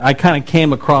I kind of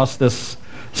came across this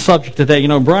subject today. You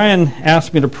know, Brian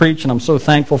asked me to preach, and I'm so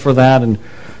thankful for that, and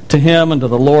to him and to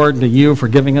the Lord and to you for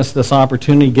giving us this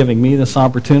opportunity, giving me this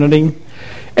opportunity.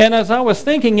 And as I was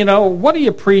thinking, you know, what do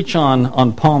you preach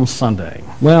on Palm Sunday?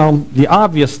 Well, the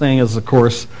obvious thing is, of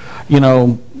course, you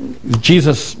know,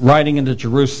 Jesus riding into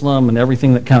Jerusalem and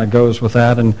everything that kind of goes with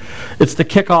that. And it's the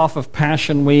kickoff of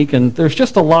Passion Week, and there's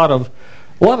just a lot of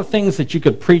things that you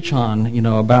could preach on, you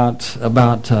know,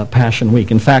 about Passion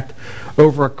Week. In fact,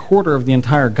 over a quarter of the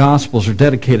entire Gospels are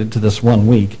dedicated to this one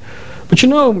week. But you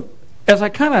know, as I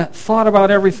kind of thought about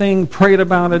everything, prayed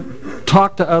about it,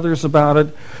 talked to others about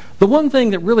it, the one thing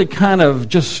that really kind of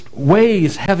just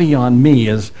weighs heavy on me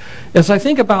is, as I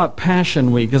think about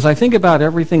Passion Week, as I think about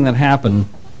everything that happened,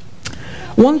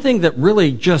 one thing that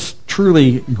really just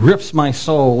truly grips my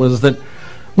soul is that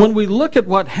when we look at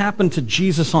what happened to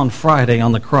Jesus on Friday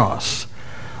on the cross,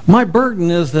 my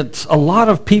burden is that a lot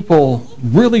of people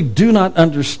really do not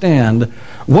understand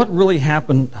what really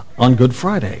happened on Good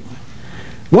Friday.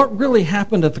 What really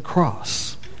happened at the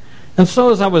cross. And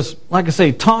so as I was, like I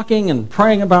say, talking and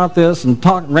praying about this and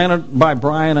ran it by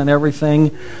Brian and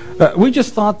everything, we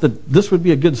just thought that this would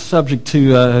be a good subject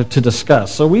to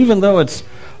discuss. So even though it's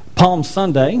Palm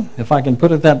Sunday, if I can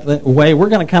put it that way, we're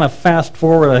going to kind of fast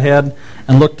forward ahead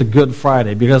and look to Good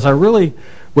Friday, because I really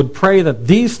would pray that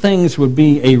these things would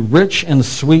be a rich and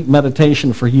sweet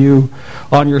meditation for you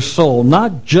on your soul,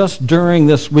 not just during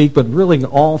this week, but really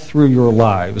all through your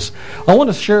lives. I want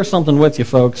to share something with you,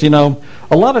 folks. You know,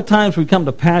 a lot of times we come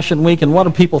to Passion Week, and what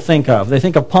do people think of? They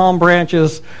think of palm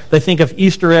branches, they think of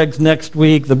Easter eggs next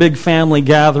week, the big family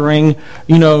gathering,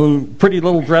 you know, pretty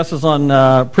new dresses on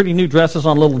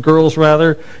little girls,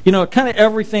 rather. You know, kind of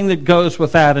everything that goes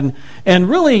with that. And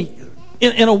really,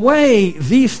 in a way,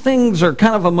 these things are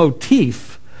kind of a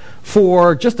motif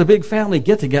for just a big family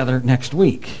get-together next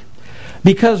week,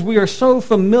 because we are so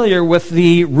familiar with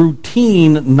the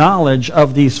routine knowledge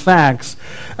of these facts,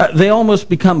 they almost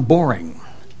become boring.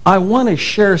 I want to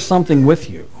share something with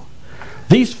you.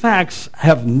 These facts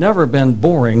have never been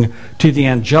boring to the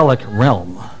angelic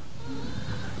realm.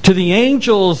 To the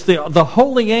angels, the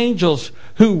holy angels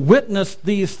who witnessed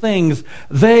these things,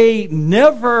 they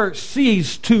never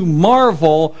ceased to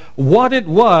marvel what it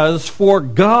was for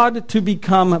God to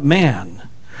become man.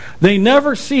 They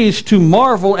never ceased to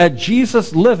marvel at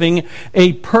Jesus living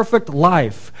a perfect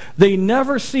life. They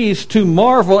never ceased to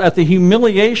marvel at the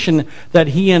humiliation that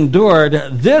he endured.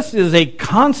 This is a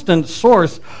constant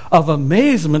source of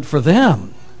amazement for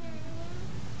them.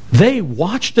 They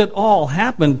watched it all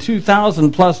happen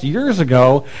 2,000 plus years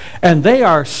ago, and they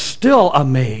are still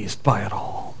amazed by it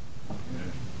all.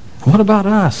 What about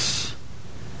us?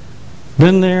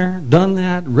 Been there, done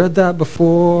that, read that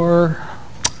before.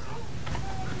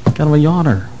 Kind of a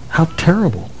yawner. How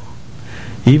terrible.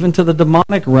 Even to the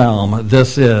demonic realm,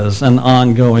 this is an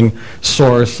ongoing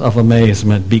source of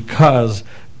amazement, because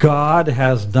God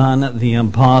has done the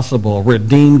impossible,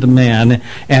 redeemed man,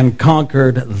 and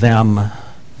conquered them.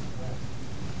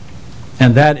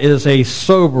 And that is a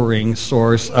sobering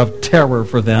source of terror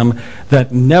for them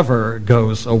that never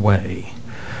goes away.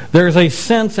 There's a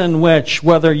sense in which,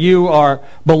 whether you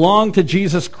belong to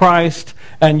Jesus Christ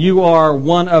and you are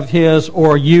one of his,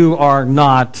 or you are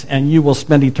not, and you will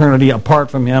spend eternity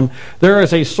apart from him, there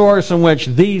is a source in which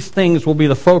these things will be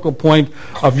the focal point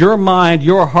of your mind,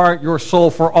 your heart, your soul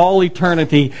for all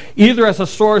eternity, either as a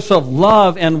source of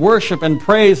love and worship and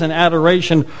praise and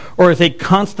adoration, or as a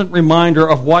constant reminder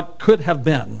of what could have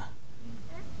been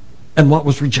and what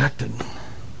was rejected.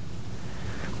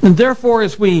 And therefore,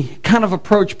 as we kind of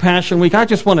approach Passion Week, I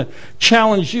just want to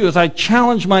challenge you, as I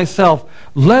challenge myself,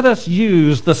 let us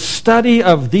use the study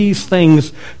of these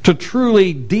things to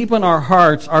truly deepen our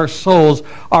hearts, our souls,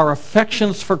 our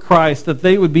affections for Christ, that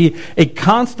they would be a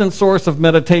constant source of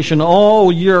meditation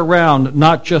all year round,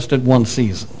 not just at one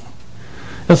season.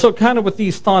 And so kind of with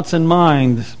these thoughts in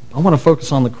mind, I want to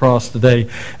focus on the cross today.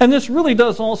 And this really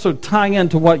does also tie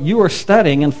into what you are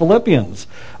studying in Philippians.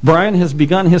 Brian has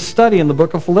begun his study in the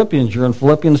book of Philippians. You're in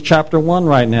Philippians chapter 1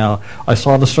 right now. I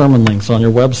saw the sermon links on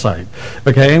your website.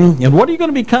 Okay? And what are you going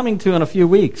to be coming to in a few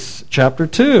weeks? Chapter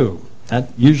 2. That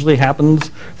usually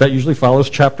follows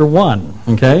chapter 1.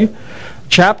 Okay?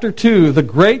 Chapter 2, the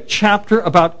great chapter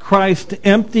about Christ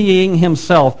emptying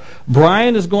himself.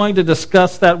 Brian is going to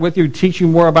discuss that with you, teach you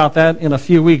more about that in a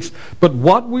few weeks. But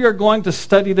what we are going to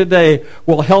study today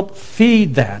will help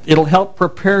feed that. It'll help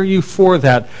prepare you for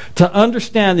that, to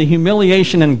understand the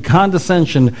humiliation and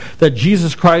condescension that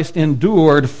Jesus Christ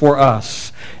endured for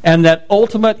us. and that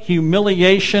ultimate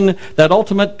humiliation, that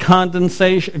ultimate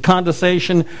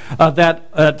condescension,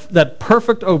 that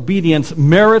perfect obedience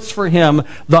merits for him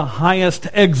the highest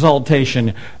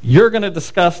exaltation. You're going to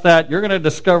discuss that. You're going to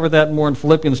discover that more in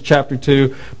Philippians chapter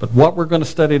 2, but what we're going to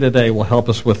study today will help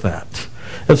us with that.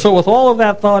 And so with all of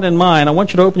that thought in mind, I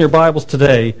want you to open your Bibles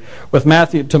today with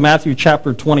Matthew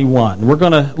chapter 21. We're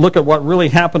going to look at what really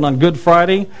happened on Good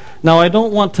Friday. Now, I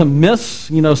don't want to miss,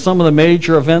 some of the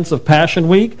major events of Passion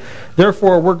Week.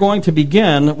 Therefore, we're going to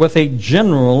begin with a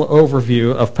general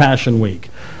overview of Passion Week.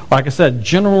 Like I said,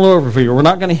 general overview. We're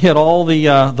not going to hit all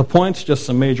the points, just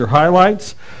some major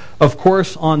highlights. Of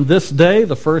course, on this day,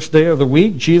 the first day of the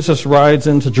week, Jesus rides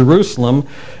into Jerusalem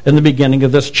in the beginning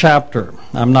of this chapter.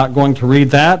 I'm not going to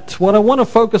read that. What I want to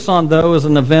focus on, though, is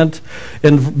an event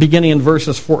beginning in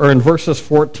verses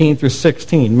 14 through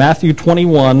 16. Matthew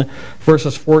 21,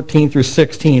 verses 14 through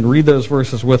 16. Read those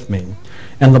verses with me.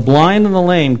 And the blind and the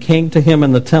lame came to him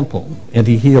in the temple, and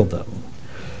he healed them.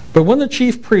 But when the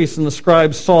chief priests and the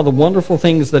scribes saw the wonderful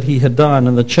things that he had done,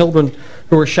 and the children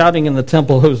who were shouting in the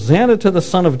temple, Hosanna to the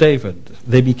Son of David,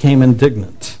 they became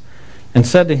indignant and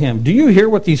said to him, Do you hear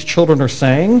what these children are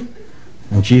saying?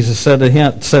 And Jesus said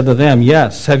to them,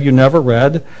 Yes, have you never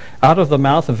read, Out of the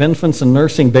mouth of infants and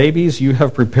nursing babies you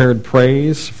have prepared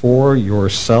praise for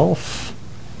yourself?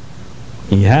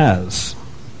 He has.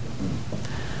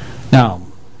 Now,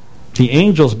 the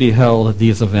angels beheld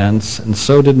these events, and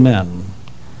so did men.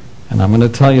 And I'm going to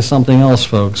tell you something else,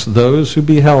 folks. Those who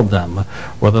beheld them,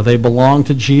 whether they belonged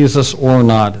to Jesus or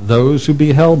not, those who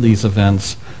beheld these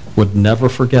events would never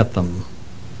forget them.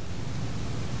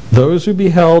 Those who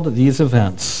beheld these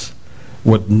events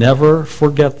would never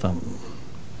forget them.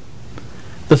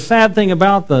 The sad thing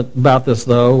about this,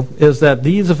 though, is that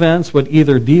these events would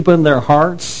either deepen their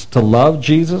hearts to love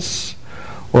Jesus,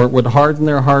 or it would harden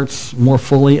their hearts more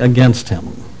fully against him.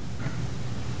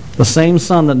 The same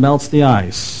sun that melts the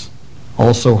ice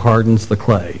also hardens the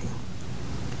clay.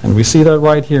 And we see that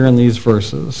right here in these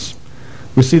verses.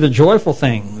 We see the joyful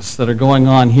things that are going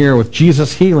on here with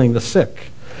Jesus healing the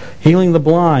sick, healing the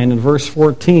blind in verse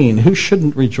 14. Who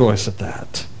shouldn't rejoice at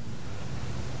that?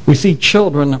 We see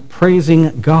children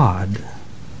praising God.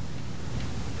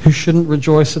 Who shouldn't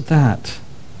rejoice at that?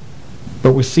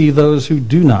 But we see those who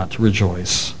do not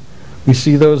rejoice. We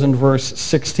see those in verse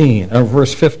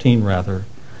 15 rather.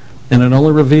 And it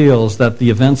only reveals that the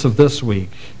events of this week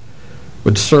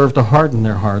would serve to harden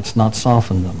their hearts, not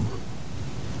soften them.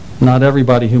 Not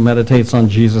everybody who meditates on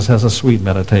Jesus has a sweet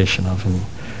meditation of him.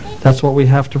 That's what we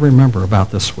have to remember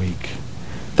about this week.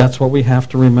 That's what we have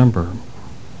to remember.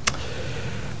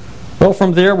 Well,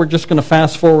 from there, we're just going to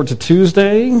fast forward to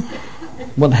Tuesday.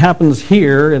 What happens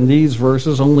here in these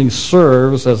verses only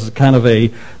serves as kind of a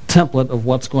template of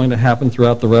what's going to happen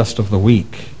throughout the rest of the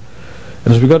week.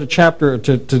 And as we go to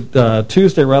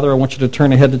Tuesday, I want you to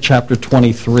turn ahead to chapter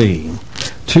 23.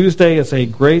 Tuesday is a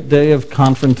great day of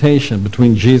confrontation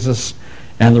between Jesus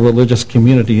and the religious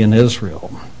community in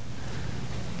Israel.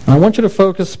 And I want you to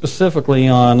focus specifically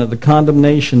on the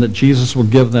condemnation that Jesus will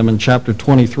give them in chapter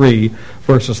 23,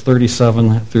 verses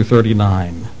 37 through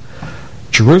 39.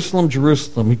 Jerusalem,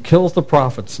 Jerusalem, he kills the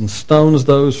prophets and stones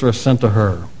those who are sent to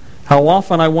her. How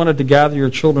often I wanted to gather your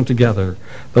children together,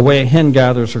 the way a hen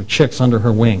gathers her chicks under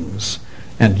her wings,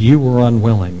 and you were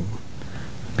unwilling.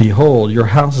 Behold, your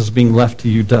house is being left to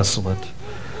you desolate.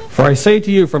 For I say to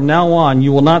you, from now on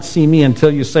you will not see me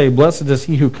until you say, Blessed is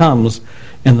he who comes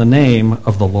in the name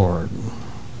of the Lord.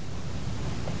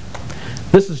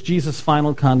 This is Jesus'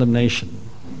 final condemnation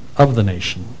of the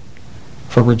nation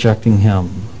for rejecting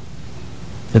him.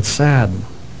 It's sad.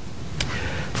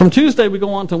 From Tuesday, we go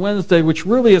on to Wednesday, which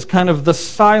really is kind of the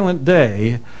silent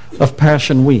day of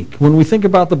Passion Week. When we think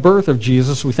about the birth of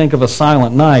Jesus, we think of a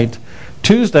silent night.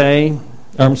 Wednesday,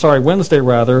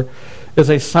 is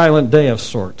a silent day of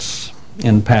sorts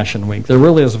in Passion Week. There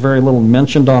really is very little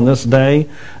mentioned on this day.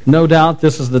 No doubt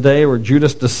this is the day where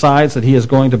Judas decides that he is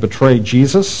going to betray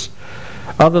Jesus.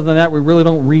 Other than that, we really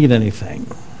don't read anything.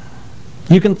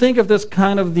 You can think of this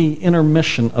kind of the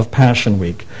intermission of Passion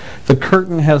Week. The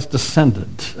curtain has descended,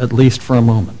 at least for a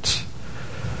moment.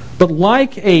 But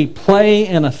like a play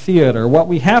in a theater, what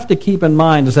we have to keep in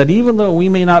mind is that even though we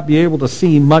may not be able to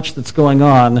see much that's going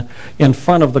on in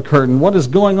front of the curtain, what is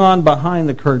going on behind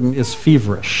the curtain is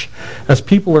feverish, as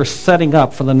people are setting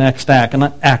up for the next act. And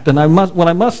what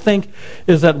I must think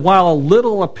is that while a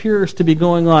little appears to be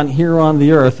going on here on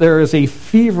the earth, there is a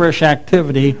feverish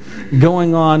activity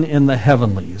going on in the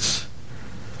heavenlies.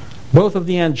 Both of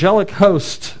the angelic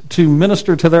host to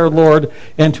minister to their Lord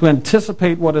and to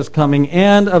anticipate what is coming,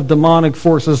 and of demonic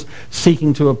forces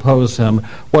seeking to oppose him.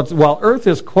 While earth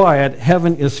is quiet,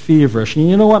 heaven is feverish. And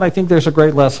you know what? I think there's a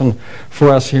great lesson for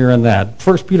us here in that.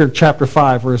 1 Peter chapter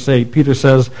 5, verse 8, Peter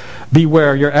says,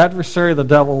 "Beware, your adversary the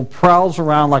devil prowls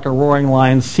around like a roaring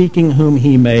lion, seeking whom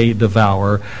he may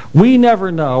devour." We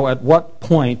never know at what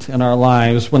point in our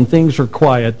lives, when things are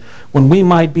quiet, when we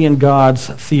might be in God's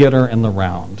theater in the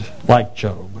round, like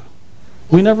Job.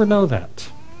 We never know that.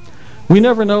 We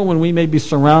never know when we may be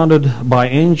surrounded by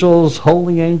angels,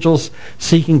 holy angels,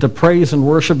 seeking to praise and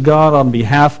worship God on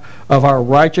behalf of our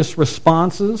righteous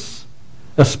responses,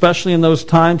 especially in those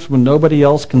times when nobody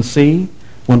else can see,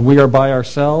 when we are by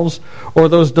ourselves, or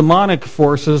those demonic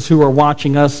forces who are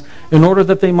watching us in order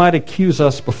that they might accuse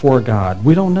us before God.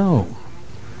 We don't know.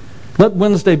 Let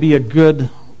Wednesday be a good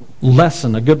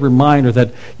lesson, a good reminder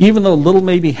that even though little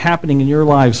may be happening in your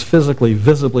lives physically,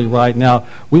 visibly right now,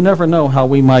 we never know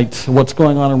what's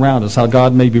going on around us, how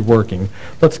God may be working.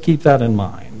 Let's keep that in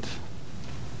mind.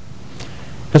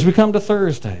 As we come to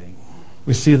Thursday,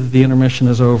 we see that the intermission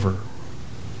is over.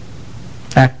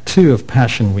 Act 2 of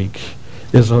Passion Week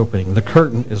is opening. The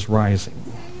curtain is rising.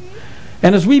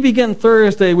 And as we begin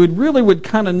Thursday, we really would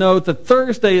kind of note that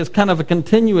Thursday is kind of a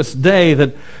continuous day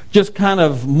that just kind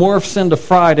of morphs into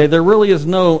Friday. There really is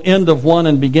no end of one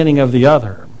and beginning of the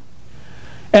other.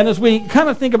 And as we kind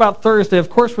of think about Thursday,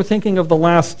 of course, we're thinking of the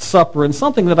Last Supper. And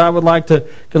something that I would like to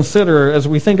consider as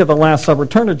we think of the Last Supper,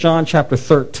 turn to John chapter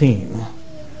 13.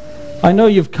 I know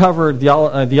you've covered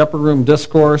the Upper Room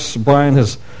Discourse. Brian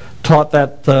has taught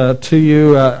that to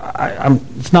you.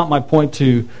 It's not my point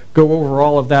to go over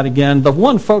all of that again. The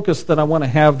one focus that I want to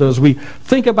have, though, as we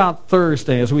think about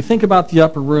Thursday, as we think about the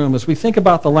Upper Room, as we think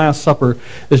about the Last Supper,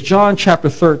 is John chapter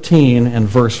 13 and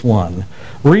verse 1.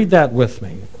 Read that with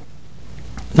me.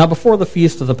 "Now before the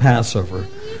feast of the Passover,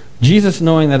 Jesus,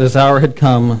 knowing that his hour had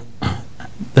come,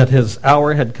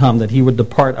 that he would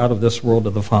depart out of this world to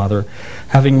the Father,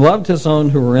 having loved his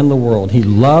own who were in the world, he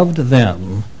loved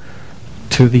them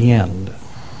to the end."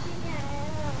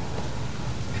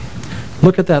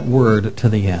 Look at that word, "to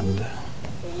the end."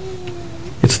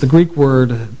 It's the Greek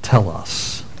word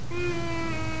telos.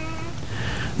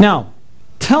 Now,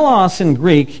 telos in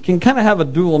Greek can kind of have a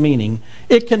dual meaning.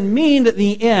 It can mean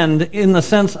the end in the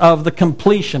sense of the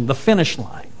completion, the finish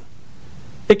line.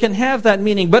 It can have that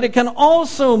meaning, but it can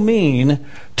also mean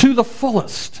to the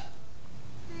fullest.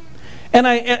 And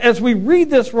as we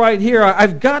read this right here,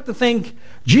 I've got to think,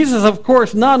 Jesus, of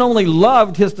course, not only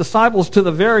loved his disciples to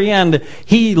the very end,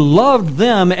 he loved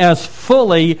them as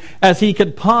fully as he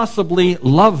could possibly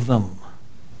love them.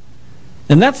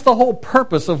 And that's the whole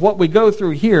purpose of what we go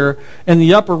through here in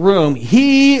the Upper Room.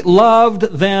 He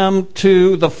loved them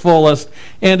to the fullest.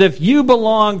 And if you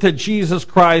belong to Jesus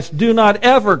Christ, do not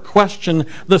ever question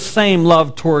the same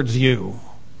love towards you.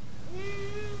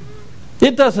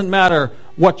 It doesn't matter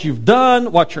what you've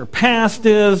done, what your past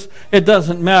is. It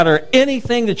doesn't matter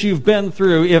anything that you've been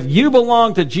through. If you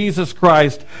belong to Jesus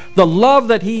Christ, the love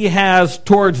that he has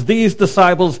towards these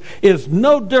disciples is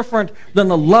no different than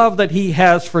the love that he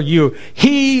has for you.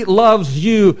 He loves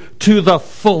you to the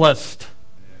fullest.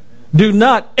 Do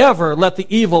not ever let the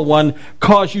evil one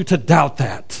cause you to doubt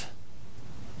that.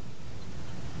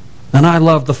 And I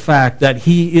love the fact that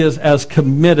he is as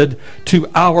committed to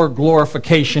our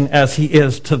glorification as he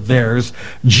is to theirs.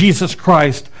 Jesus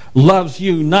Christ loves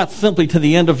you not simply to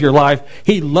the end of your life.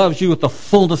 He loves you with the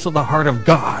fullness of the heart of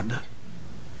God.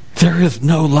 There is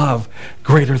no love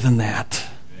greater than that.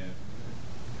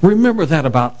 Remember that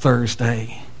about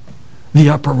Thursday, the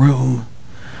Upper Room.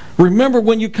 Remember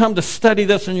when you come to study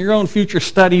this in your own future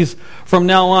studies from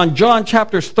now on, John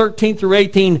chapters 13 through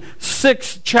 18,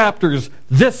 6 chapters,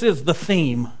 this is the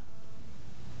theme.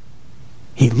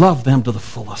 He loved them to the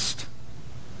fullest.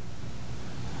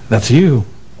 That's you.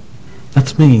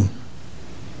 That's me.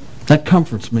 That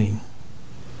comforts me.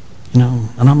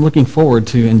 And I'm looking forward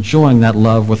to enjoying that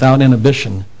love without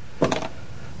inhibition,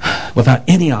 without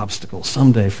any obstacles,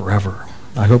 someday forever.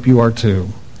 I hope you are too.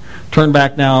 Turn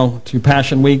back now to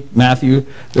Passion Week, Matthew.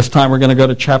 This time we're going to go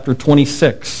to chapter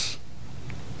 26.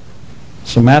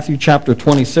 So Matthew chapter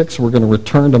 26, we're going to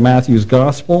return to Matthew's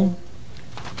Gospel.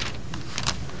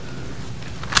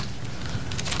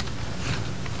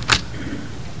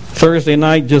 Thursday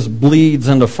night just bleeds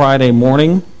into Friday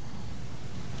morning.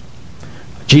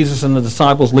 Jesus and the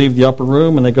disciples leave the Upper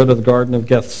Room and they go to the Garden of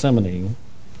Gethsemane.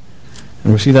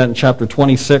 And we see that in chapter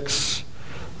 26,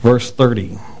 verse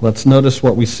 30. Let's notice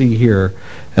what we see here.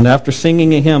 "And after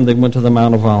singing a hymn, they went to the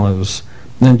Mount of Olives.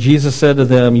 Then Jesus said to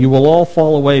them, "You will all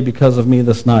fall away because of me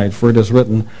this night, for it is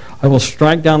written, I will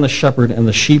strike down the shepherd, and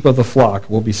the sheep of the flock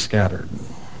will be scattered."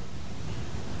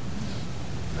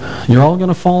 You're all going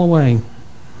to fall away.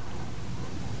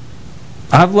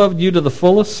 I've loved you to the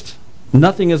fullest.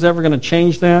 Nothing is ever going to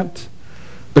change that.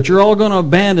 But you're all going to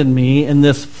abandon me in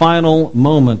this final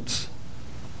moment.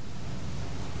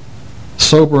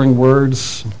 Sobering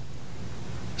words.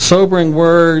 Sobering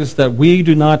words that we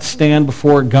do not stand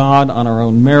before God on our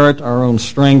own merit, our own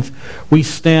strength. We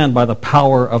stand by the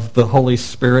power of the Holy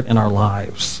Spirit in our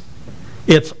lives.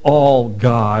 It's all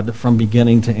God from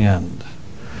beginning to end.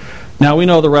 Now we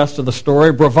know the rest of the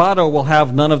story. Bravado will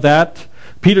have none of that.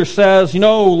 Peter says,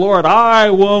 Lord,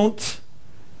 I won't.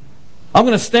 I'm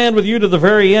going to stand with you to the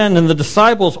very end. And the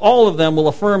disciples, all of them, will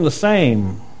affirm the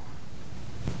same.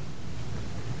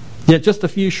 Yet just a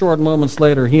few short moments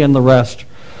later, he and the rest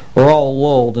are all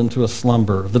lulled into a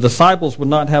slumber. The disciples would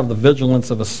not have the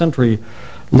vigilance of a sentry,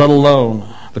 let alone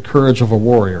the courage of a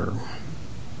warrior.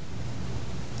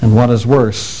 And what is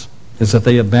worse is that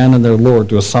they abandon their Lord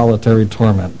to a solitary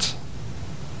torment.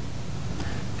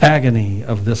 Agony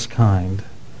of this kind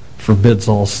forbids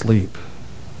all sleep.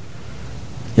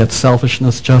 Yet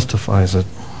selfishness justifies it.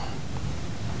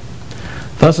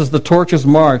 Thus as the torches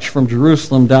march from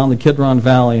Jerusalem down the Kidron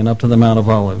Valley and up to the Mount of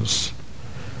Olives,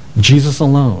 Jesus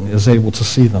alone is able to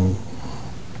see them.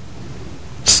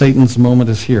 Satan's moment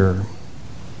is here.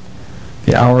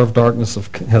 The hour of darkness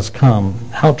has come.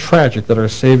 How tragic that our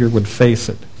Savior would face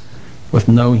it with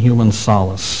no human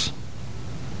solace.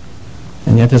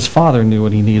 And yet his Father knew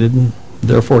what he needed.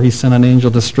 Therefore he sent an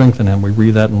angel to strengthen him. We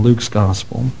read that in Luke's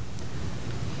Gospel.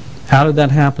 How did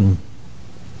that happen?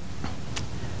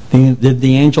 Did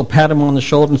the angel pat him on the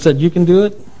shoulder and said, "You can do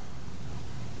it"?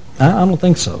 I don't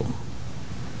think so.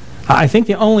 I think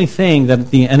the only thing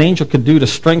that an angel could do to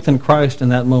strengthen Christ in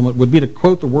that moment would be to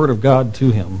quote the Word of God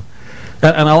to him.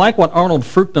 And I like what Arnold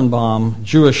Fruchtenbaum,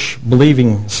 Jewish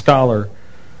believing scholar,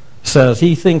 says.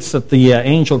 He thinks that the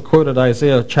angel quoted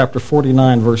Isaiah chapter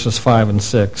 49, verses 5 and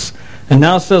 6. "And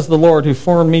now says the Lord, who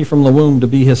formed me from the womb to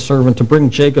be his servant, to bring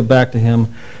Jacob back to him,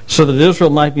 so that Israel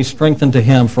might be strengthened to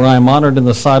him. For I am honored in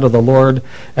the sight of the Lord,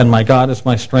 and my God is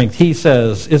my strength." He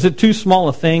says, "Is it too small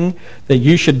a thing that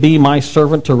you should be my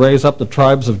servant to raise up the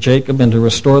tribes of Jacob and to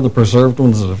restore the preserved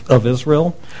ones of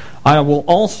Israel? I will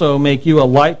also make you a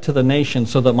light to the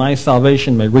nations, so that my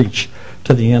salvation may reach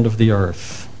to the end of the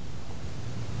earth."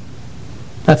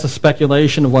 That's a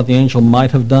speculation of what the angel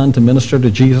might have done to minister to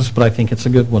Jesus, but I think it's a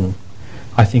good one.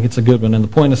 I think it's a good one. And the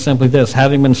point is simply this.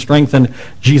 Having been strengthened,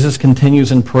 Jesus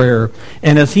continues in prayer.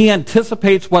 And as he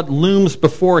anticipates what looms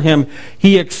before him,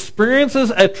 he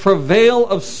experiences a travail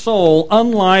of soul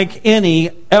unlike any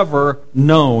ever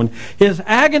known. His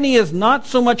agony is not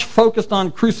so much focused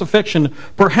on crucifixion,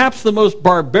 perhaps the most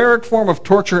barbaric form of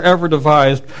torture ever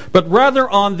devised, but rather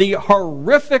on the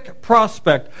horrific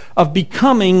prospect of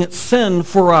becoming sin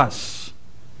for us.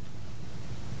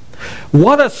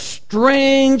 What a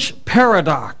strange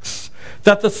paradox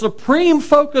that the supreme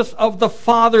focus of the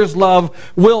Father's love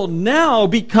will now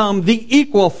become the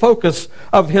equal focus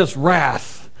of his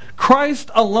wrath.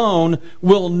 Christ alone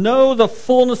will know the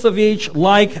fullness of each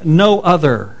like no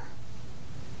other.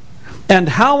 And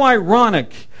how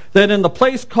ironic that in the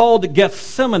place called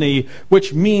Gethsemane,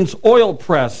 which means oil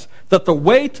press, that the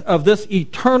weight of this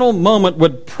eternal moment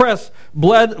would press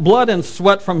blood and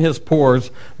sweat from his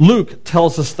pores. Luke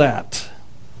tells us that.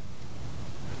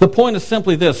 The point is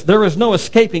simply this. There is no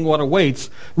escaping what awaits.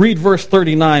 Read verse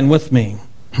 39 with me.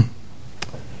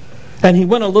 "And he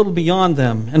went a little beyond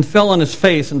them and fell on his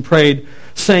face and prayed,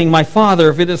 saying, 'My Father,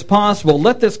 if it is possible,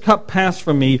 let this cup pass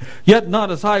from me, yet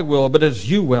not as I will, but as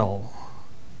you will.'"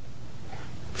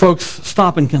 Folks,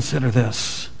 stop and consider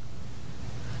this.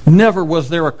 Never was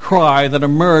there a cry that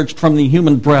emerged from the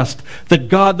human breast that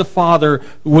God the Father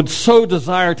would so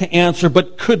desire to answer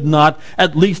but could not,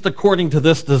 at least according to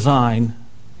this design.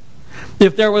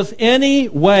 If there was any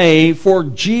way for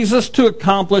Jesus to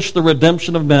accomplish the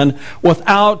redemption of men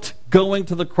without going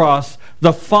to the cross,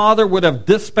 the Father would have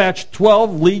dispatched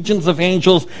 12 legions of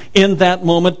angels in that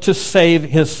moment to save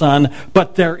his Son,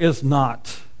 but there is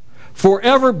not.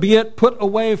 Forever be it put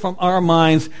away from our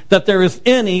minds that there is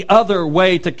any other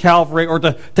way to Calvary or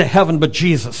to heaven but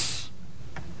Jesus.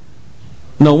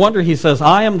 No wonder he says,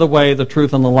 "I am the way, the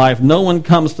truth, and the life. No one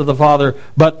comes to the Father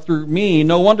but through me."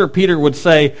 No wonder Peter would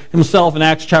say himself in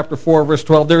Acts chapter 4, verse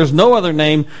 12, "There is no other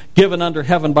name given under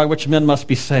heaven by which men must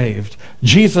be saved."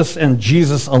 Jesus and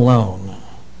Jesus alone.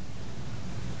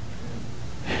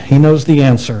 He knows the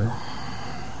answer.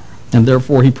 And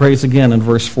therefore he prays again in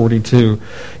verse 42.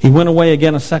 He went away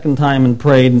again a second time and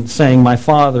prayed, saying, My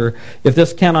Father, if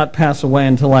this cannot pass away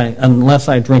unless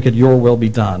I drink it, your will be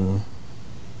done.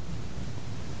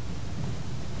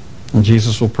 And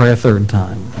Jesus will pray a third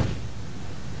time.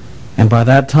 And by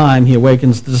that time he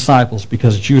awakens the disciples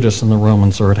because Judas and the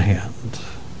Romans are at hand.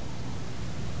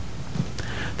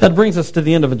 That brings us to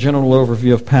the end of a general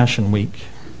overview of Passion Week.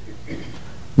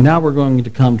 Now we're going to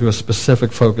come to a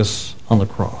specific focus on the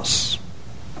cross.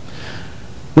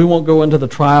 We won't go into the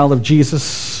trial of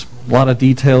Jesus. A lot of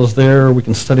details there. We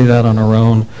can study that on our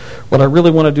own. What I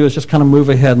really want to do is just kind of move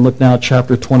ahead and look now at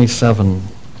chapter 27.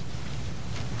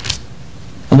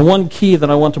 And the one key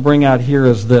that I want to bring out here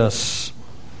is this.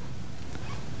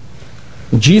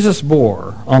 Jesus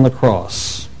bore on the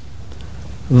cross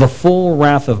the full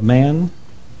wrath of man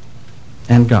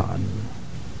and God.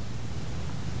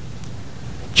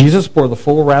 Jesus bore the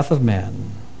full wrath of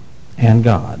man and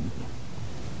God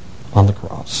on the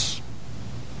cross.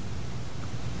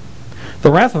 The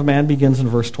wrath of man begins in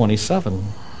verse 27.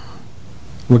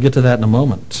 We'll get to that in a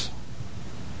moment.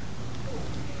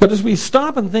 But as we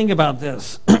stop and think about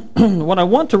this, what I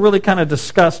want to really kind of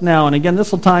discuss now, and again,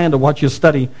 this will tie into what you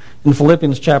study in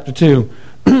Philippians chapter 2,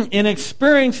 in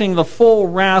experiencing the full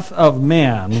wrath of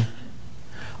man,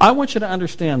 I want you to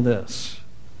understand this.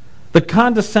 The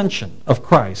condescension of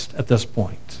Christ at this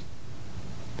point.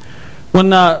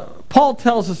 When Paul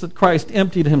tells us that Christ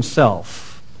emptied himself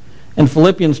in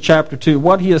Philippians chapter 2,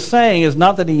 what he is saying is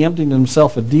not that he emptied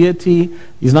himself of deity.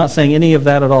 He's not saying any of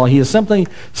that at all. He is simply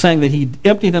saying that he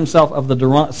emptied himself of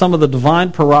some of the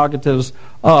divine prerogatives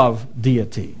of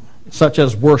deity, such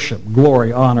as worship,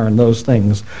 glory, honor, and those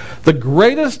things. The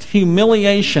greatest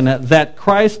humiliation that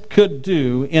Christ could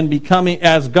do in becoming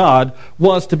as God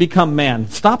was to become man.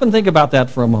 Stop and think about that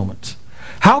for a moment.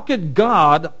 How could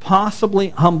God possibly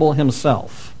humble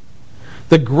himself?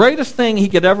 The greatest thing he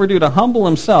could ever do to humble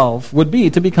himself would be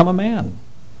to become a man.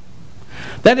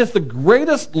 That is the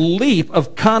greatest leap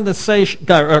of condescension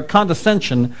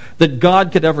that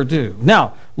God could ever do.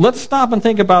 Now, let's stop and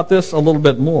think about this a little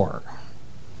bit more.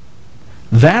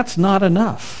 That's not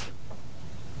enough.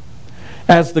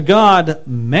 As the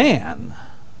God-man,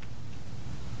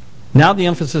 now the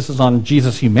emphasis is on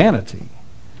Jesus' humanity.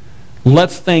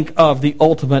 Let's think of the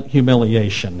ultimate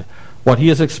humiliation. What he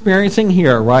is experiencing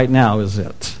here right now is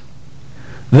it.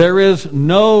 There is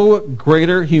no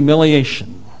greater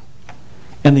humiliation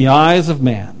in the eyes of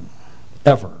man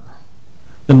ever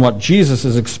than what Jesus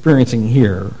is experiencing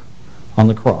here on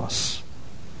the cross.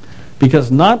 Because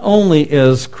not only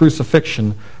is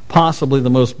crucifixion possibly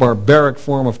the most barbaric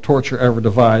form of torture ever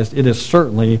devised, it is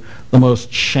certainly the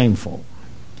most shameful.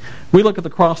 We look at the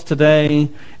cross today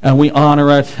and we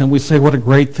honor it and we say what a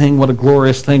great thing, what a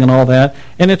glorious thing and all that.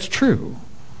 And it's true.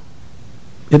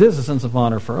 It is a sense of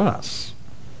honor for us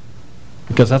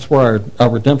because that's where our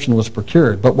redemption was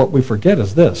procured. But what we forget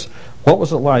is this. What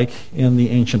was it like in the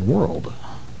ancient world?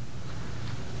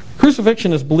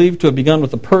 Crucifixion is believed to have begun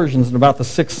with the Persians in about the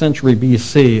 6th century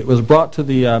B.C. It was brought to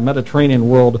the Mediterranean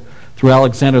world through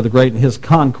Alexander the Great and his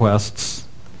conquests.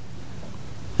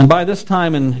 And by this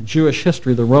time in Jewish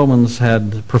history, the Romans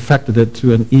had perfected it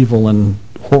to an evil and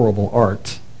horrible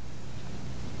art.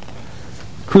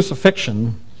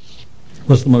 Crucifixion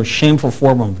was the most shameful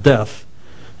form of death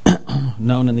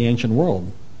known in the ancient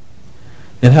world.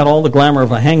 It had all the glamour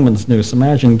of a hangman's noose.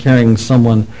 Imagine carrying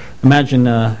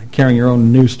your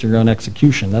own noose to your own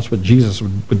execution. That's what Jesus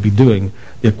would be doing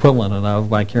the equivalent of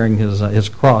by carrying his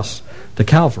cross to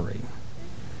Calvary.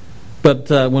 But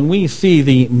when we see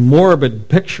the morbid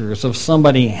pictures of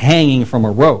somebody hanging from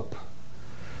a rope,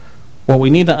 what we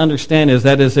need to understand is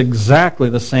that is exactly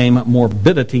the same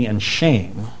morbidity and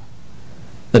shame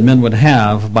that men would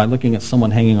have by looking at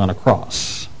someone hanging on a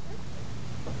cross.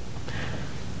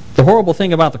 The horrible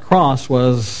thing about the cross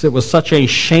was it was such a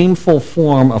shameful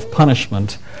form of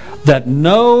punishment that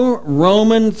no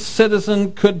Roman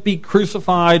citizen could be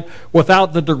crucified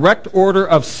without the direct order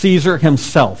of Caesar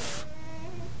himself.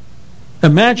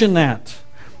 Imagine that.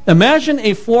 Imagine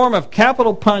a form of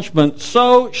capital punishment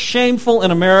so shameful in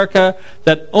America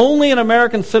that only an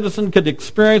American citizen could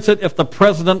experience it if the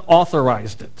president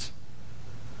authorized it.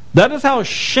 That is how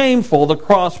shameful the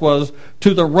cross was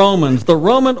to the Romans. The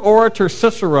Roman orator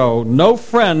Cicero, no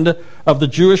friend of the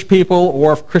Jewish people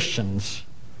or of Christians,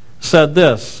 said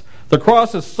this: the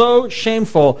cross is so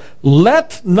shameful,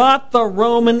 let not the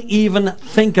Roman even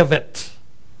think of it.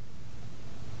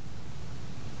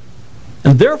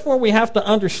 And therefore we have to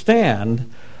understand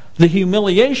the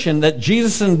humiliation that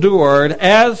Jesus endured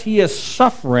as he is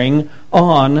suffering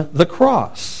on the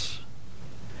cross.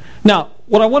 Now,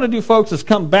 what I want to do, folks, is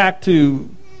come back to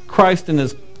Christ in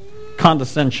his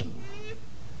condescension.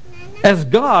 As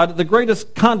God, the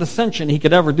greatest condescension he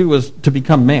could ever do was to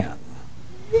become man.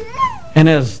 And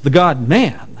as the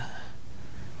God-man,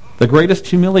 the greatest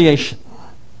humiliation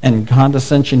and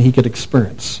condescension he could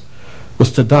experience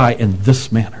was to die in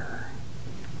this manner.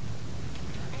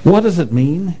 What does it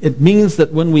mean? It means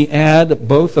that when we add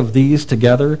both of these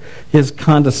together, his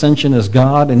condescension as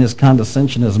God and his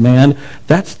condescension as man,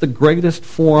 that's the greatest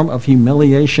form of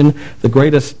humiliation, the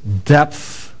greatest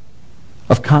depth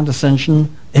of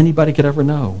condescension anybody could ever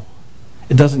know.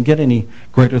 It doesn't get any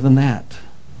greater than that.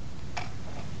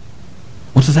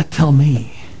 What does that tell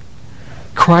me?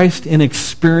 Christ, in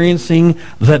experiencing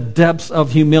the depths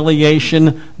of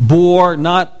humiliation, bore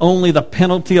not only the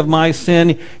penalty of my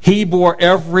sin, he bore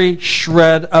every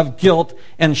shred of guilt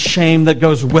and shame that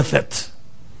goes with it.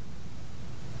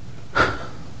 I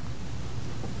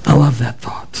love that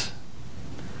thought.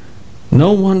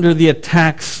 No wonder the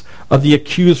attacks of the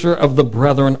accuser of the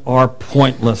brethren are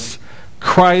pointless.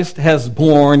 Christ has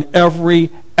borne every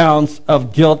ounce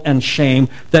of guilt and shame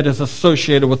that is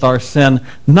associated with our sin,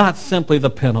 not simply the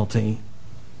penalty.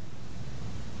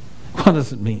 What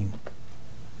does it mean?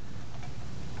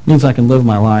 It means I can live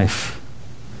my life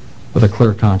with a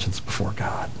clear conscience before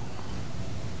God.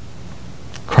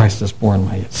 Christ has borne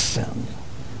my sin.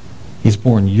 He's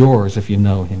borne yours if you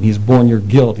know him. He's borne your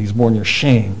guilt. He's borne your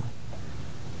shame.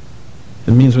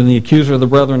 It means when the accuser of the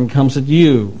brethren comes at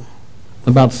you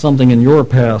about something in your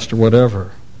past or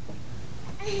whatever,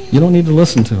 you don't need to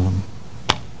listen to him.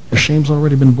 Your shame's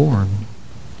already been borne.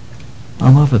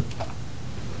 I love it.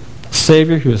 A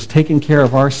Savior who has taken care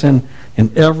of our sin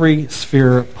in every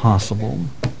sphere possible.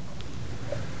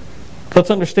 Let's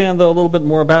understand, though, a little bit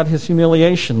more about his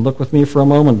humiliation. Look with me for a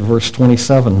moment, verse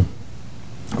 27.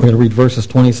 We're going to read verses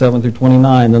 27 through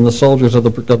 29. Then the soldiers of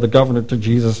the governor took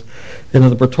Jesus into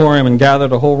the praetorium and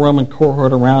gathered a whole Roman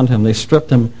cohort around him. They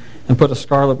stripped him and put a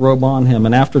scarlet robe on him.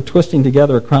 And after twisting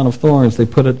together a crown of thorns, they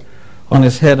put it on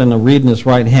his head and a reed in his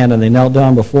right hand. And they knelt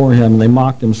down before him, and they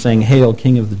mocked him, saying, "Hail,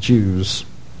 King of the Jews."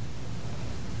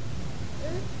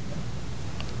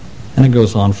 And it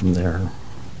goes on from there.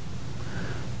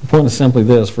 The point is simply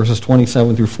this. Verses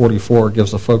 27 through 44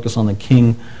 gives a focus on the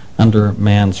king under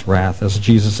man's wrath, as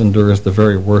Jesus endures the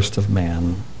very worst of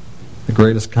man, the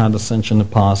greatest condescension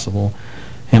possible.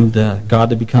 God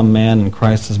to become man and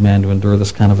Christ as man to endure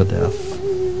this kind of a death.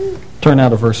 Turn now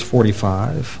to verse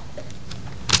 45.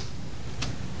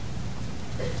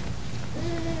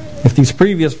 If these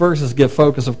previous verses give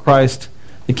focus of Christ,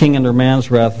 the king under man's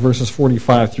wrath, verses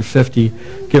 45 through 50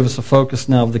 give us a focus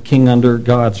now of the king under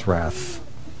God's wrath.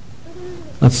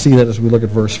 Let's see that as we look at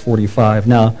verse 45.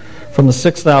 Now, from the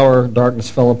 6th hour, darkness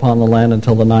fell upon the land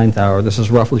until the 9th hour. This is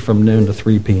roughly from noon to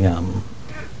 3 p.m.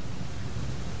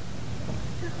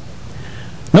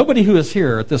 Nobody who is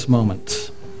here at this moment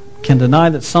can deny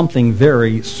that something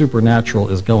very supernatural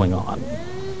is going on.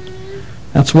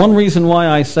 That's one reason why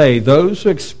I say those who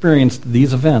experienced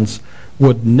these events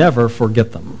would never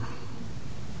forget them.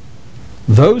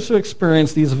 Those who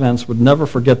experienced these events would never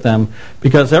forget them,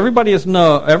 because everybody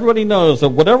knows that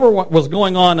whatever was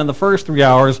going on in the first 3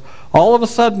 hours, all of a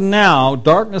sudden now,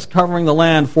 darkness covering the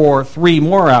land for 3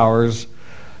 more hours,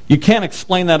 you can't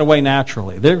explain that away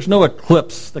naturally. There's no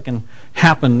eclipse that can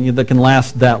happen that can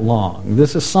last that long.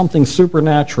 This is something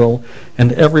supernatural,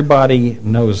 and everybody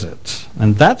knows it.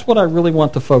 And that's what I really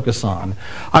want to focus on.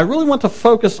 I really want to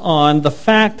focus on the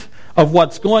fact of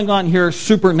what's going on here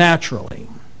supernaturally.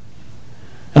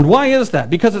 And why is that?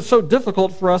 Because it's so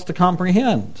difficult for us to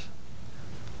comprehend.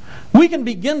 We can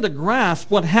begin to grasp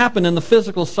what happened in the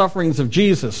physical sufferings of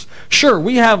Jesus. Sure,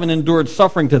 we haven't endured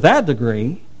suffering to that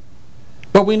degree,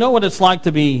 but we know what it's like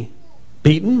to be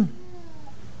beaten,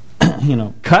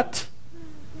 cut.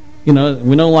 We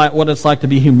know what it's like to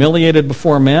be humiliated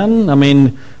before men. I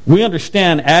mean, we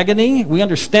understand agony. We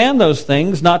understand those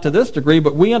things, not to this degree,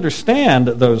 but we understand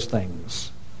those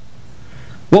things.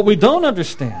 What we don't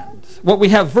understand, what we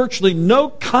have virtually no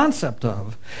concept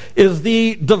of, is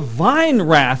the divine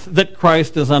wrath that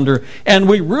Christ is under. And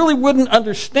we really wouldn't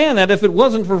understand that if it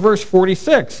wasn't for verse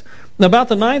 46. About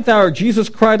the 9th hour, Jesus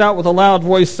cried out with a loud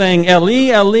voice, saying, "Eli,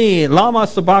 Eli, lama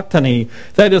sabachthani?"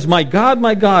 That is, my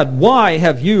God, why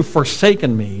have you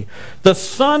forsaken me? The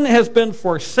Son has been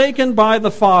forsaken by the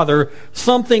Father,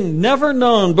 something never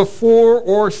known before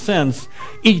or since.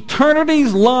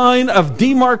 Eternity's line of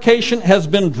demarcation has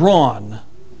been drawn.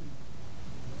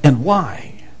 And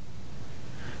why?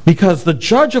 Because the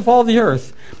judge of all the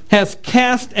earth has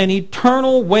cast an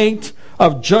eternal weight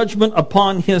of judgment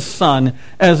upon his Son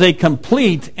as a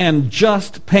complete and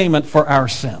just payment for our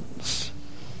sins.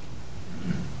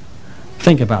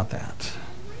 Think about that.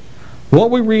 What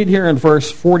we read here in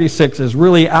verse 46 is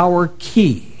really our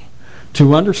key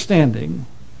to understanding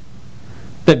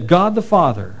that God the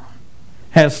Father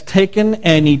has taken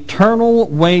an eternal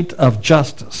weight of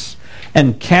justice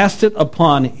and cast it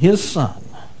upon his Son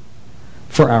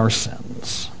for our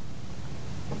sins.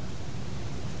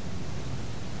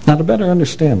 Now, to better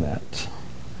understand that,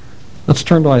 let's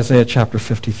turn to Isaiah chapter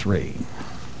 53.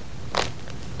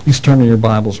 Please turn in your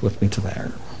Bibles with me to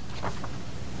there.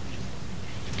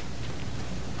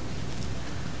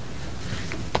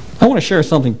 I want to share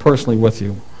something personally with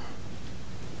you.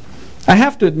 I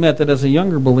have to admit that as a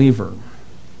younger believer,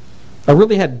 I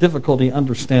really had difficulty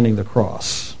understanding the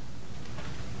cross.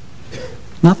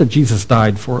 Not that Jesus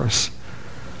died for us,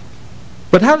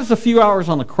 but how does a few hours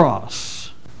on the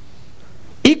cross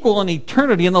equal an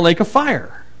eternity in the lake of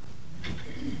fire?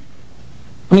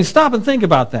 I mean, stop and think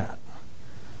about that.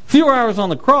 Few hours on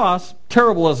the cross,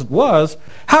 terrible as it was,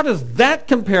 how does that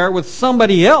compare with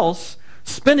somebody else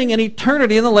spending an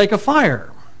eternity in the lake of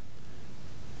fire?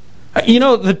 You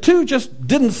know, the two just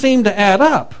didn't seem to add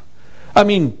up. I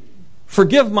mean,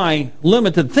 forgive my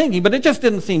limited thinking, but it just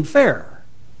didn't seem fair.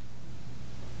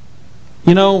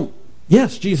 You know,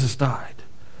 yes, Jesus died,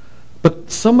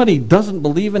 but somebody doesn't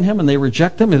believe in him and they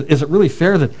reject him. Is it really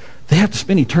fair that they have to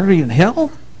spend eternity in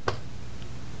hell?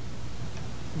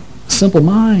 Simple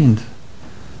mind.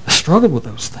 I struggled with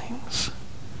those things.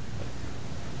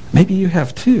 Maybe you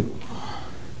have too.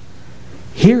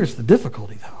 Here's the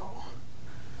difficulty, though.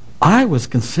 I was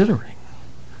considering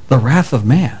the wrath of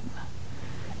man,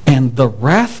 and the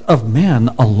wrath of man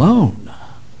alone.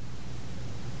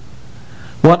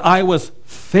 What I was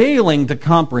failing to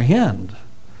comprehend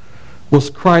was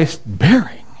Christ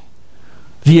bearing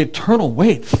the eternal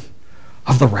weight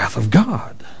of the wrath of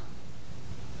God.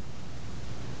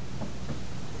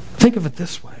 Think of it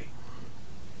this way.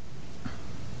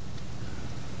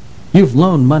 You've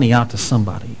loaned money out to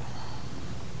somebody.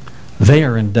 They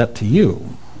are in debt to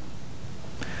you.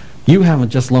 You haven't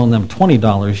just loaned them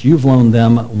 $20, you've loaned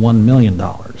them $1 million.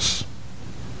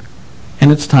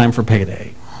 And it's time for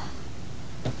payday.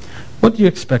 What do you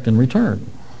expect in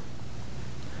return?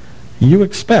 You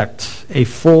expect a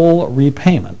full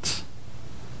repayment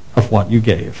of what you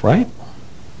gave, right?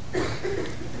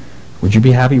 Would you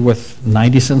be happy with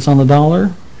 90 cents on the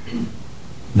dollar?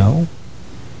 No.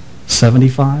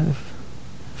 75,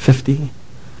 50,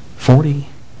 40,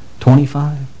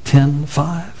 25, 10,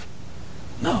 5?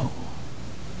 No.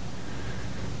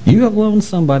 You have loaned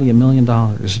somebody $1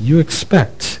 million. You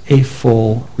expect a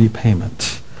full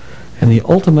repayment. And the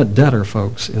ultimate debtor,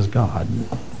 folks, is God.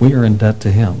 We are in debt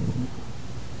to him.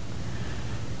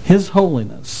 His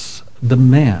holiness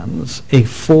demands a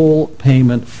full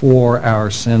payment for our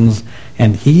sins,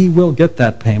 and he will get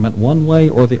that payment one way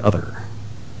or the other.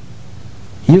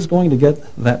 He is going to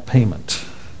get that payment.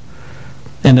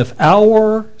 And if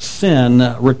our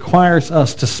sin requires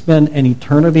us to spend an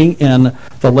eternity in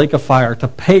the lake of fire to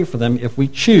pay for them, if we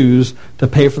choose to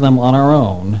pay for them on our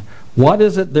own, what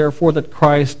is it, therefore, that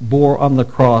Christ bore on the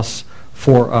cross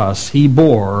for us? He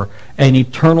bore an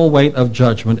eternal weight of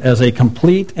judgment as a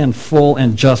complete and full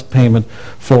and just payment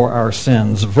for our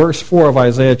sins. Verse 4 of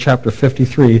Isaiah chapter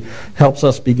 53 helps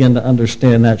us begin to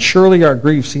understand that. Surely our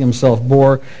griefs he himself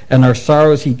bore, and our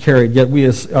sorrows he carried, yet we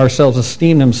ourselves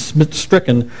esteemed him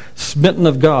stricken, smitten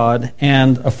of God,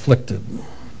 and afflicted.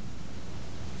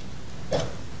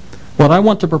 What I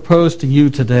want to propose to you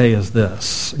today is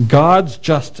this. God's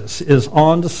justice is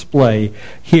on display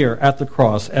here at the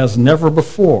cross as never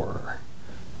before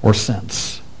or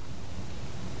since.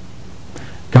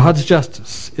 God's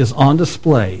justice is on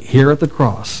display here at the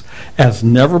cross as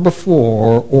never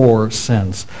before or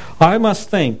since. I must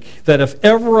think that if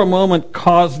ever a moment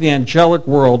caused the angelic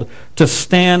world to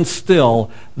stand still,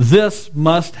 this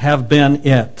must have been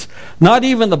it. Not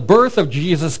even the birth of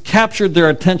Jesus captured their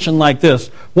attention like this.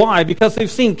 Why? Because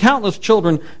they've seen countless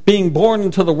children being born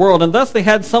into the world, and thus they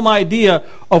had some idea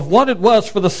of what it was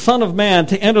for the Son of Man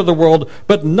to enter the world,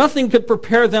 but nothing could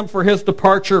prepare them for his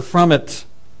departure from it.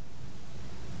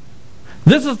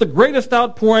 This is the greatest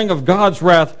outpouring of God's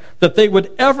wrath that they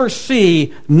would ever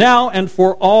see now and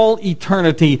for all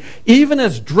eternity. Even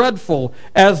as dreadful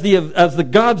as the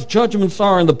God's judgments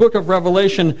are in the book of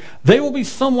Revelation, they will be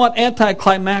somewhat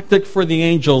anticlimactic for the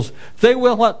angels. They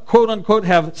will, quote unquote,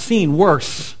 have seen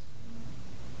worse,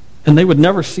 and they would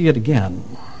never see it again.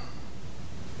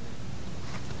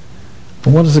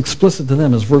 But what is explicit to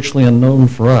them is virtually unknown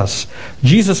for us.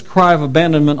 Jesus' cry of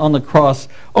abandonment on the cross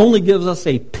only gives us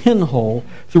a pinhole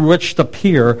through which to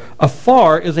peer.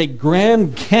 Afar is a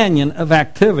grand canyon of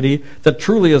activity that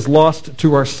truly is lost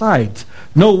to our sight.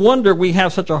 No wonder we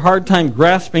have such a hard time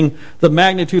grasping the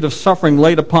magnitude of suffering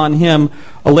laid upon him,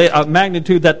 a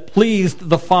magnitude that pleased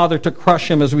the Father to crush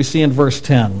him, as we see in verse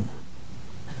 10.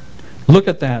 Look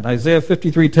at that, Isaiah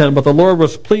 53:10. But the Lord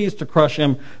was pleased to crush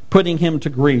him, putting him to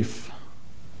grief.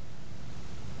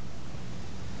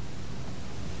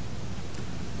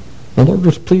 The Lord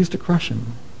was pleased to crush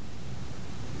him.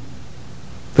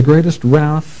 The greatest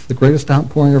wrath, the greatest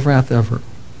outpouring of wrath ever.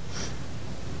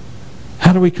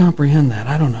 How do we comprehend that?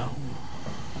 I don't know.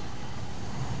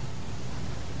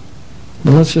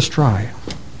 But let's just try.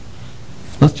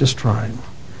 Let's just try.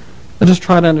 Let's just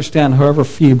try to understand, however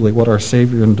feebly, what our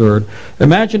Savior endured.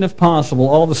 Imagine, if possible,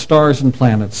 all the stars and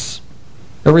planets,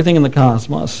 everything in the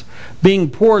cosmos, being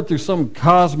poured through some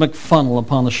cosmic funnel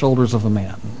upon the shoulders of a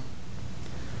man.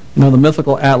 You know, the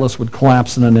mythical Atlas would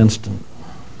collapse in an instant.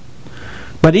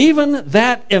 But even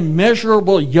that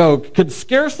immeasurable yoke could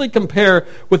scarcely compare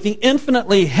with the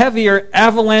infinitely heavier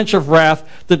avalanche of wrath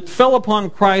that fell upon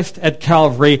Christ at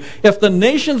Calvary. If the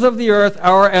nations of the earth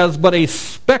are as but a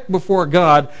speck before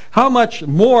God, how much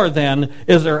then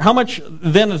is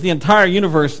the entire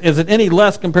universe? Is it any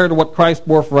less compared to what Christ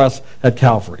bore for us at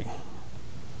Calvary?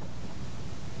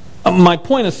 My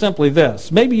point is simply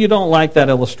this. Maybe you don't like that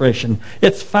illustration.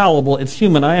 It's fallible. It's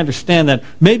human. I understand that.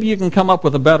 Maybe you can come up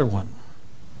with a better one.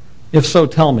 If so,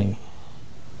 tell me.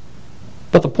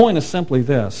 But the point is simply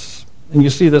this, and you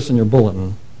see this in your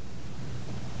bulletin.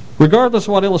 Regardless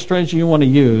of what illustration you want to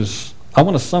use, I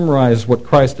want to summarize what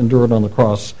Christ endured on the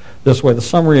cross this way. The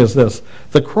summary is this.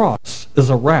 The cross is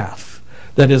a wrath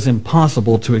that is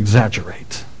impossible to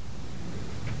exaggerate.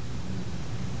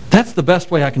 That's the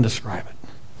best way I can describe it.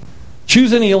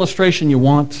 Choose any illustration you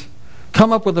want.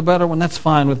 Come up with a better one. That's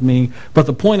fine with me. But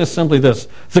the point is simply this.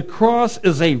 The cross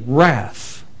is a wrath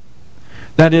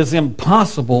that is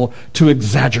impossible to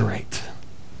exaggerate.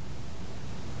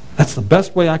 That's the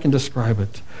best way I can describe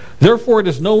it. Therefore, it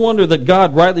is no wonder that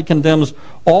God rightly condemns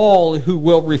all who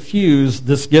will refuse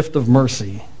this gift of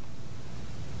mercy.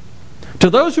 To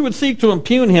those who would seek to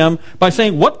impugn him by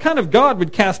saying, what kind of God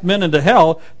would cast men into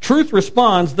hell? Truth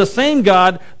responds, the same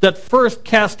God that first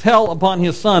cast hell upon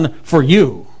his Son for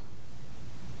you.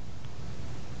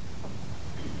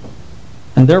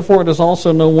 And therefore it is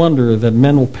also no wonder that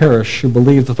men will perish who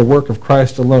believe that the work of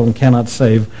Christ alone cannot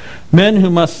save. Men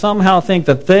who must somehow think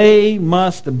that they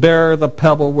must bear the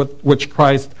pebble with which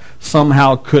Christ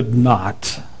somehow could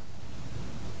not.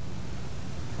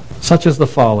 Such is the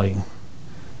folly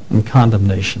and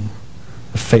condemnation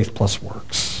of faith plus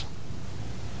works.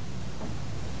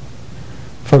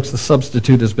 Folks, the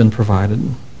substitute has been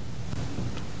provided.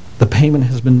 The payment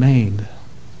has been made.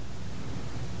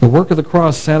 The work of the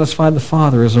cross satisfied the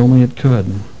Father as only it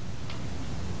could.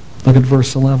 Look at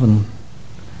verse 11.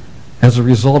 As a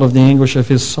result of the anguish of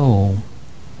his soul,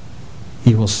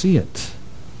 he will see it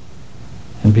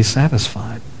and be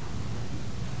satisfied.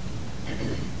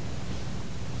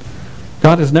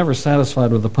 God is never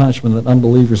satisfied with the punishment that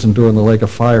unbelievers endure in the lake of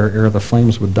fire ere the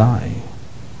flames would die.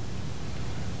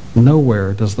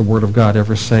 Nowhere does the Word of God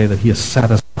ever say that he is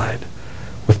satisfied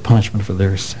with punishment for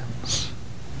their sins.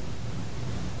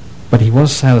 But he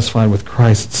was satisfied with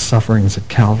Christ's sufferings at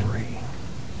Calvary.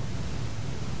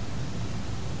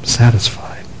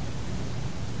 Satisfied.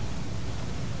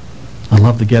 I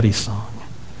love the Getty song.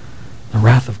 The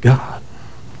wrath of God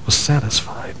was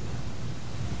satisfied.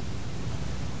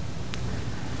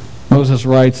 Moses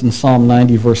writes in Psalm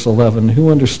 90, verse 11, who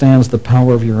understands the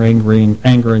power of your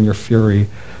anger and your fury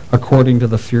according to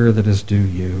the fear that is due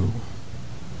you?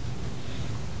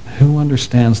 Who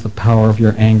understands the power of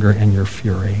your anger and your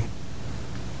fury?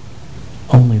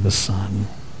 Only the Son.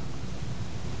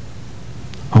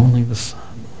 Only the Son.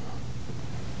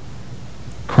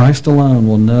 Christ alone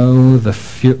will know the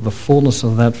fullness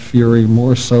of that fury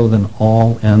more so than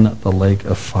all in the lake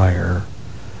of fire.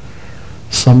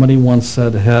 Somebody once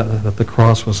said that the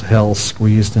cross was hell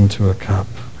squeezed into a cup.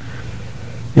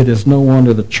 It is no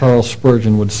wonder that Charles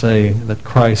Spurgeon would say that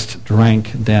Christ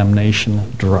drank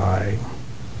damnation dry.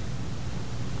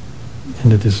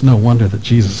 And it is no wonder that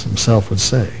Jesus himself would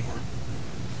say,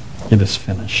 it is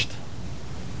finished.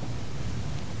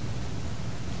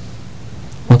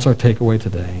 What's our takeaway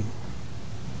today?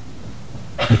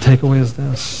 The takeaway is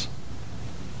this.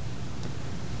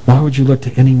 Why would you look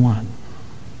to anyone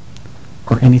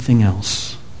or anything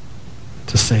else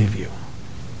to save you?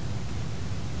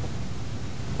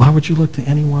 Why would you look to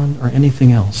anyone or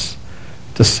anything else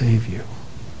to save you?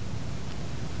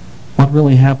 What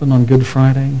really happened on Good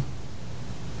Friday?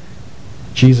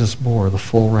 Jesus bore the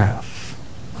full wrath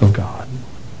of God,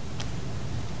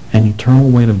 an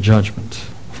eternal weight of judgment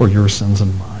for your sins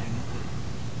and mine.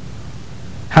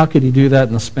 How could he do that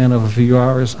in the span of a few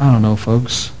hours? I don't know,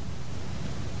 folks.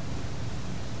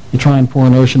 You try and pour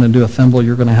an ocean into a thimble,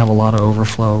 you're going to have a lot of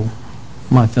overflow.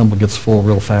 My thimble gets full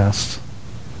real fast.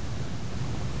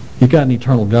 You've got an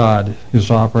eternal God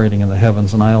who's operating in the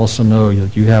heavens, and I also know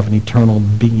that you have an eternal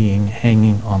being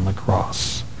hanging on the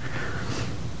cross.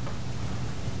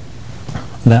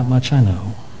 That much I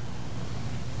know.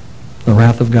 The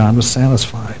wrath of God was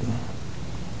satisfied.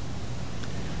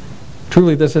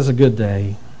 Truly, this is a good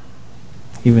day,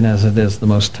 even as it is the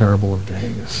most terrible of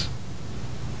days.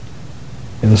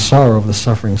 May the sorrow of the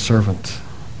suffering servant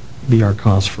be our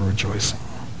cause for rejoicing.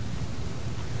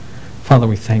 Father,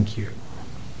 we thank you.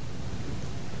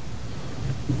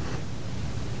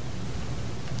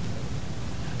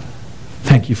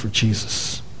 Thank you for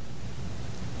Jesus,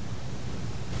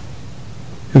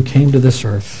 who came to this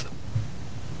earth,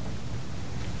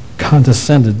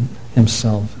 condescended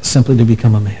himself simply to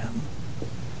become a man.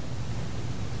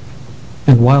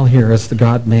 And while here as the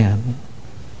God-man,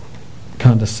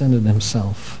 condescended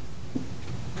himself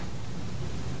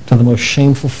to the most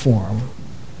shameful form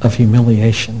of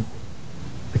humiliation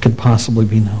that could possibly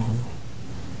be known,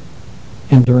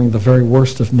 enduring the very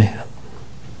worst of man,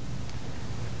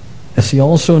 as he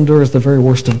also endures the very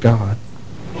worst of God,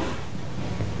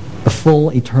 the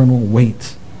full eternal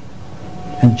weight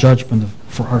and judgment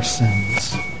for our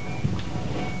sins.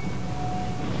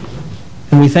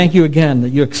 And we thank you again that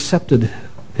you accepted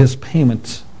his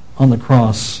payment on the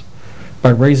cross by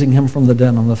raising him from the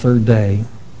dead on the third day,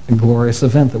 a glorious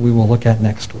event that we will look at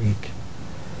next week.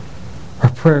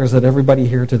 Our prayer is that everybody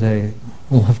here today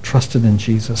will have trusted in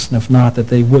Jesus, and if not, that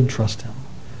they would trust him,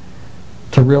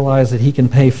 to realize that he can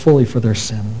pay fully for their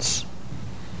sins,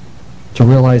 to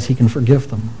realize he can forgive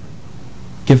them,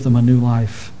 give them a new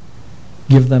life,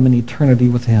 give them an eternity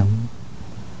with him,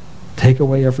 take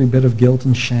away every bit of guilt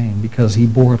and shame because he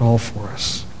bore it all for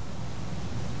us.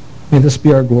 May this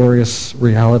be our glorious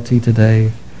reality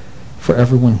today for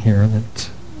everyone here, that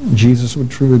Jesus would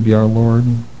truly be our Lord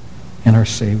and our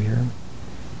Savior,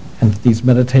 and that these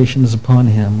meditations upon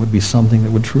him would be something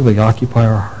that would truly occupy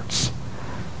our hearts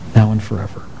now and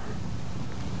forever.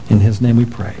 In his name we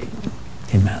pray.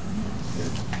 Amen.